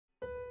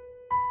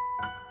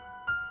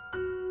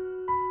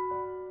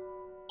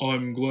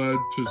I'm glad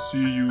to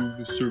see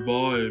you've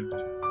survived,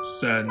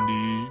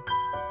 Sandy.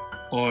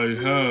 I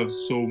have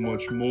so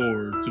much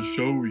more to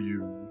show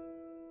you.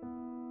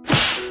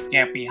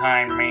 Get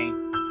behind me.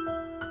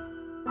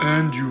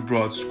 And you've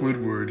brought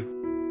Squidward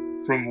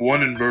from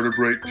one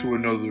invertebrate to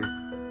another.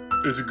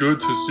 It's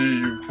good to see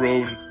you've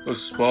grown a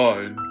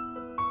spine.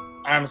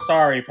 I'm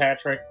sorry,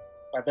 Patrick,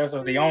 but this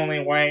is the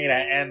only way to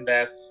end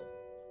this.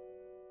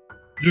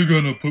 You're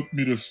gonna put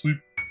me to sleep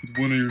with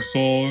one of your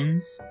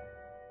songs?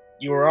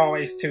 You were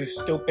always too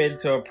stupid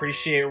to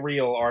appreciate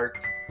real art.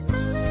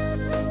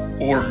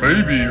 Or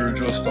maybe you're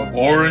just a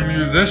boring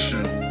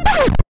musician.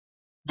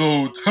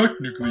 Though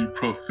technically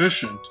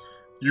proficient,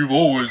 you've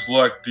always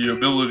lacked the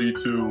ability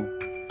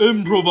to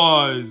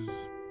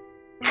improvise.